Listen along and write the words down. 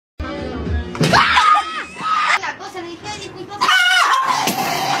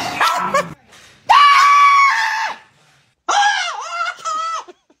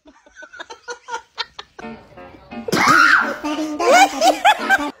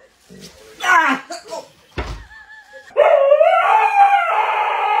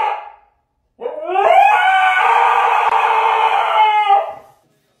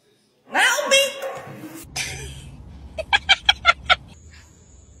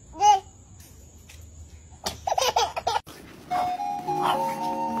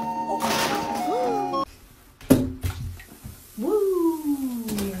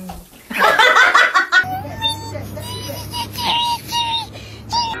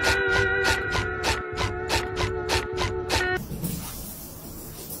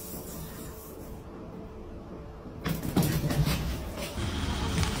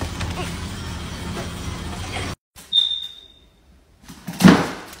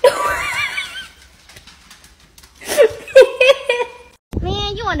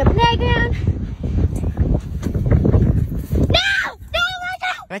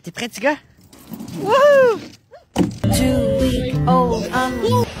t'es prêt, petit gars? Wouhou! 2-week-old, oh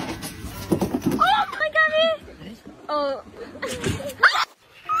my god! Oh.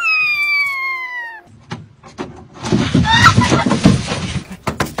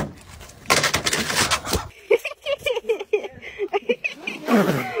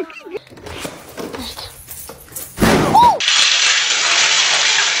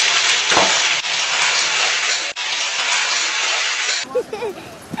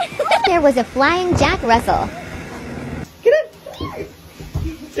 There was a flying Jack Russell. Get it!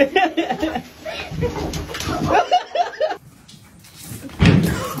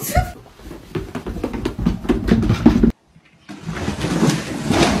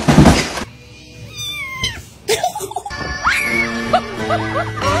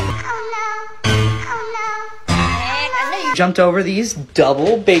 Jumped over these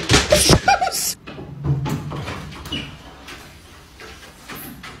double baked potatoes.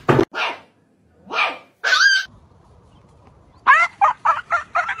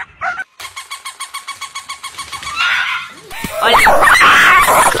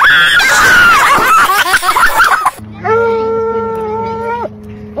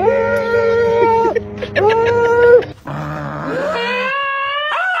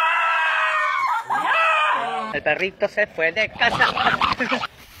 El perrito se fue de casa.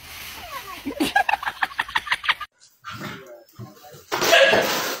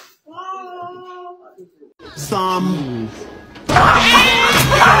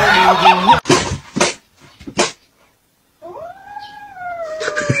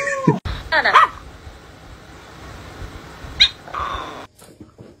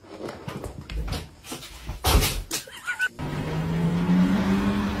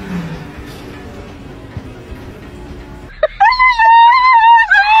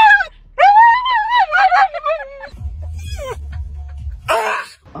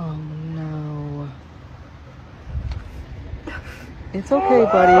 Oh no. It's okay,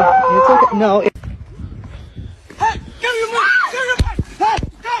 buddy. It's okay. No. Hey, give me your money! Give me your money! Hey!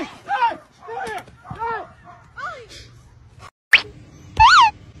 Hey!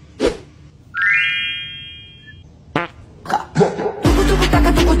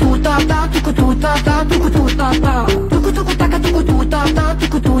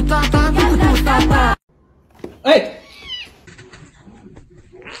 Hey!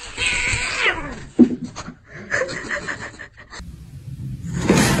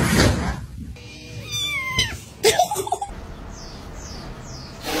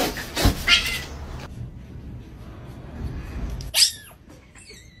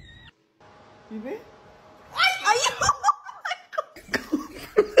 Come here! Hey!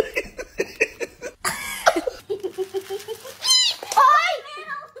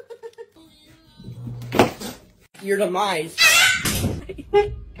 Your demise.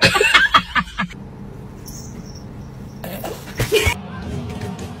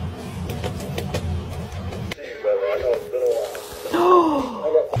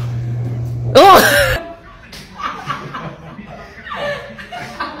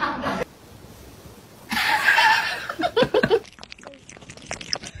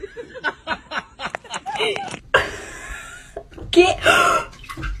 ¿Qué?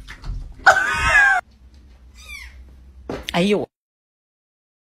 Ahí yo.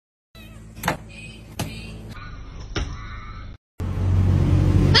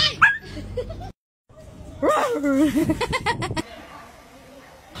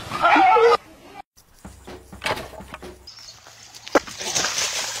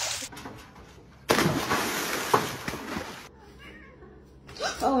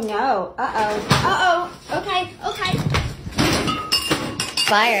 Oh no. Uh-oh. Uh-oh. Okay. Okay.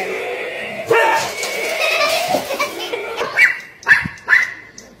 Fire.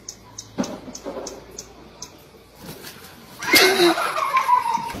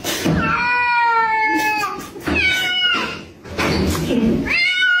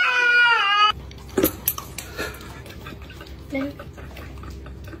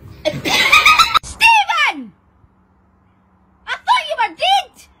 Steven! I thought you were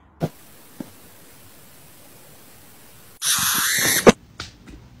dead!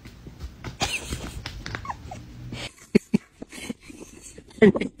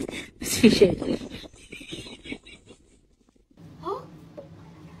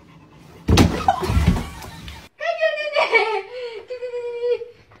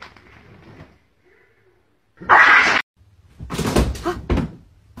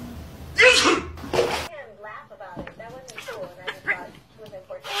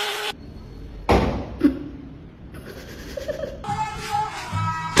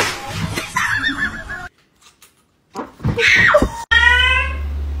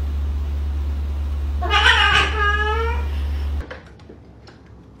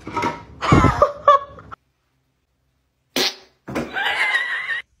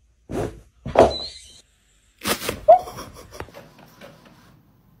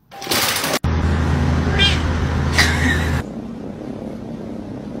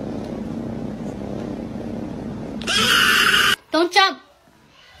 Don't jump.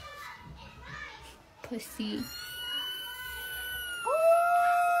 Pussy.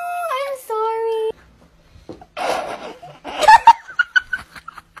 Oh, I'm sorry.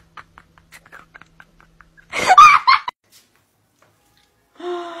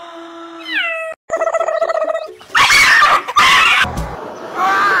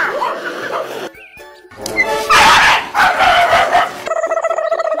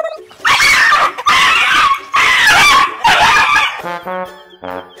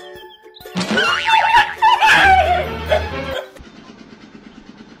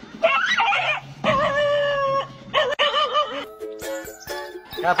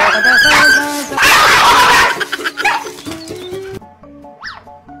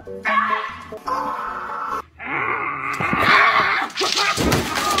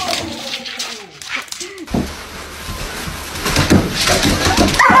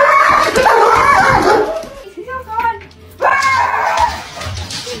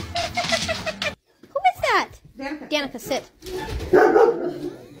 Danica, sit.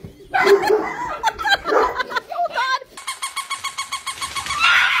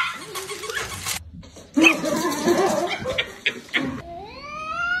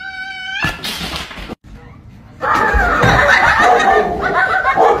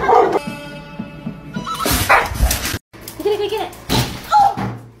 Get it.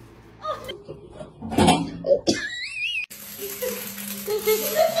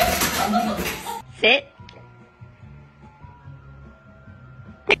 Sit.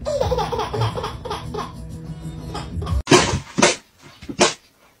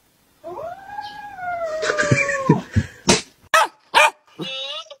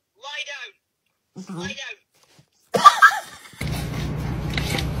 Lie down.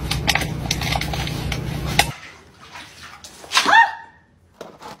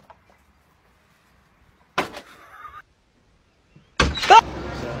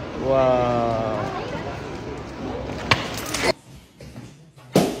 Wow.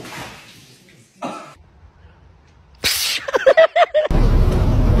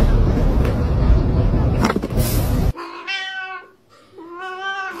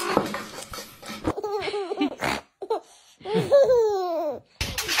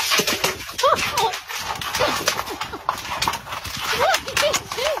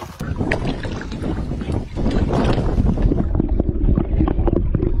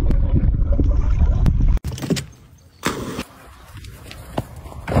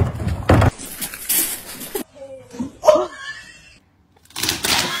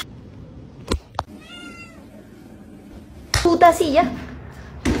 Puta silla.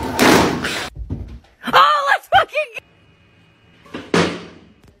 Oh, let's fucking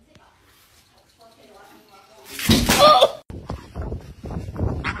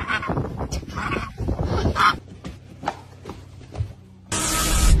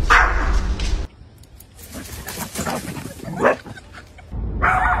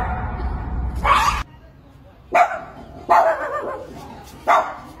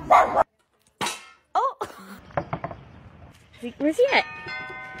Where's he at?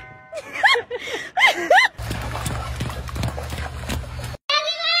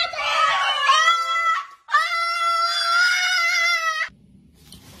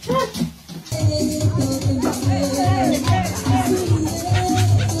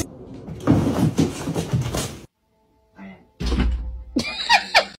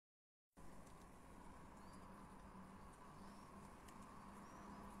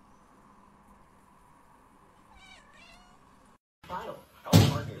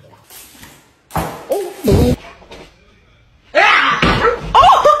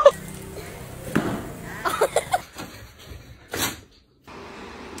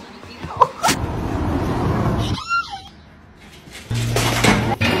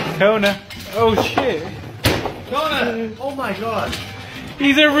 Kona. Oh shit. Kona! Oh my god.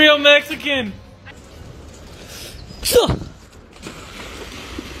 He's a real Mexican.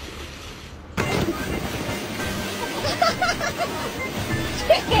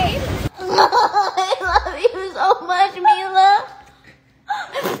 I love you so much, Mila.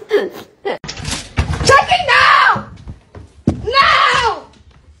 Chucky, no! No!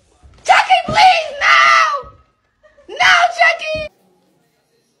 Chucky, please, no! No, Chucky!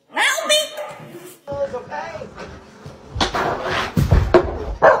 Help me! Oh, it's okay.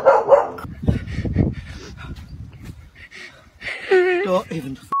 Don't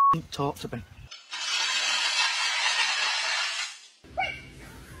even f***ing talk to me.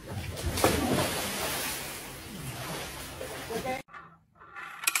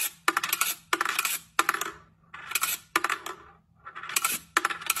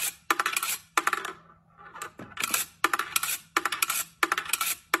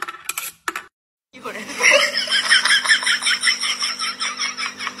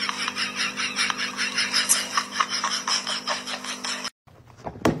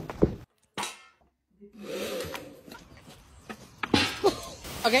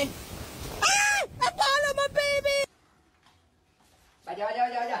 Okay. Ah! Apollo, my baby!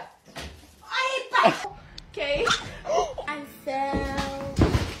 Okay. I fell.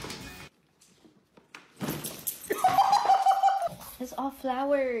 It's all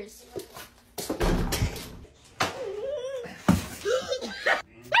flowers.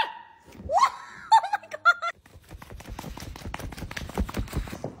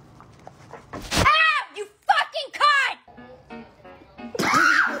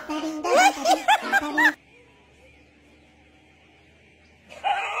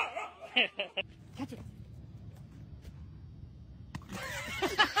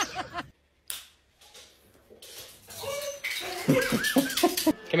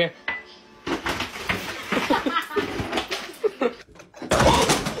 Come here.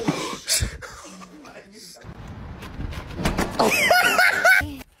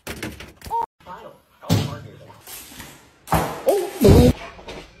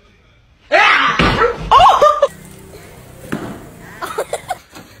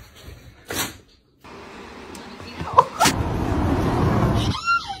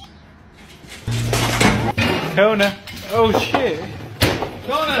 Kona. Oh shit.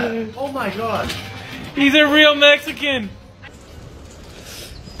 Kona! Oh my god. He's a real Mexican.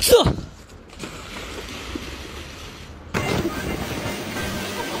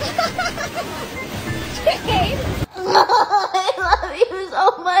 I love you so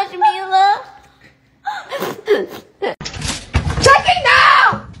much, Mila. Chucky, no!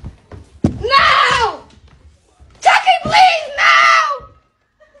 No! Chucky, please, no!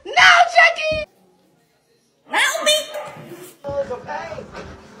 No, Chucky! Help me! Oh, it's okay.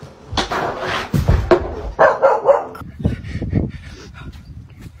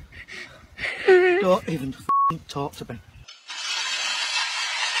 Don't even talk to me.